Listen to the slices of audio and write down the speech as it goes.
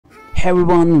Hey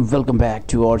everyone, welcome back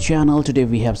to our channel. Today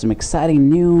we have some exciting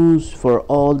news for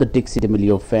all the Dixie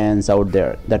Damelio fans out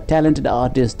there. The talented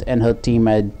artist and her team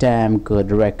at Damn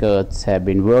Good Records have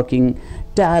been working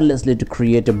tirelessly to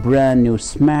create a brand new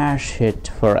smash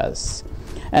hit for us.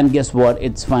 And guess what?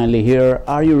 It's finally here.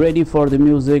 Are you ready for the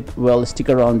music? Well, stick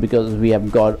around because we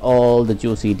have got all the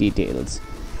juicy details.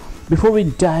 Before we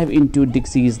dive into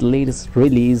Dixie's latest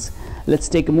release, let's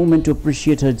take a moment to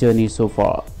appreciate her journey so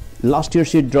far. Last year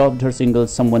she dropped her single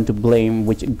Someone to Blame,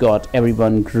 which got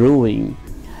everyone grooving.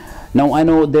 Now I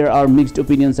know there are mixed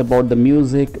opinions about the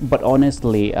music, but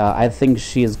honestly I think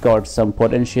she's got some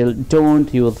potential.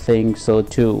 Don't you think so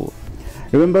too?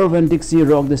 Remember when Dixie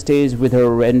rocked the stage with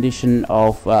her rendition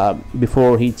of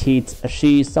Before He Cheats?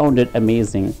 She sounded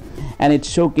amazing and it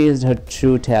showcased her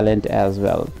true talent as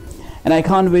well. And I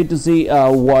can't wait to see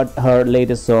what her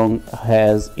latest song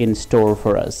has in store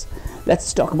for us.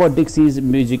 Let's talk about Dixie's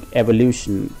music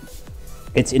evolution.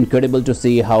 It's incredible to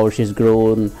see how she's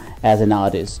grown as an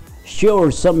artist. Sure,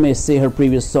 some may say her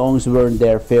previous songs weren't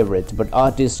their favorite, but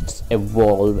artists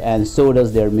evolve and so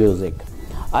does their music.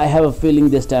 I have a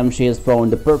feeling this time she has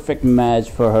found the perfect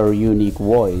match for her unique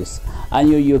voice. I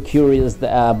know you're curious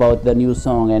about the new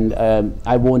song, and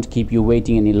I won't keep you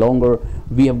waiting any longer.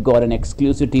 We have got an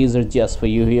exclusive teaser just for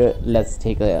you here. Let's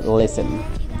take a listen.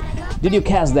 Did you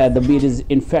catch that? The beat is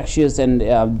infectious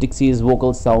and Dixie's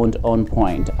vocals sound on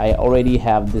point. I already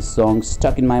have this song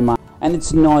stuck in my mind and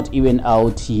it's not even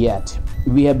out yet.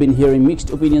 We have been hearing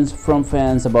mixed opinions from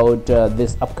fans about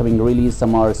this upcoming release.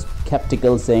 Some are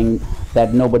skeptical, saying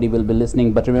that nobody will be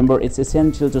listening, but remember, it's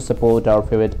essential to support our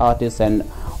favorite artists and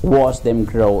watch them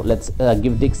grow. Let's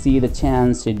give Dixie the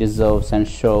chance she deserves and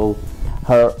show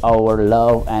her our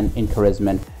love and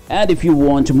encouragement. And if you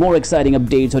want more exciting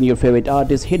updates on your favorite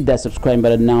artists, hit that subscribe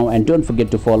button now, and don't forget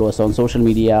to follow us on social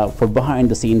media for behind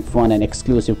the scene fun and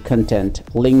exclusive content.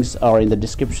 Links are in the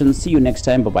description. See you next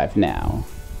time. Bye bye for now.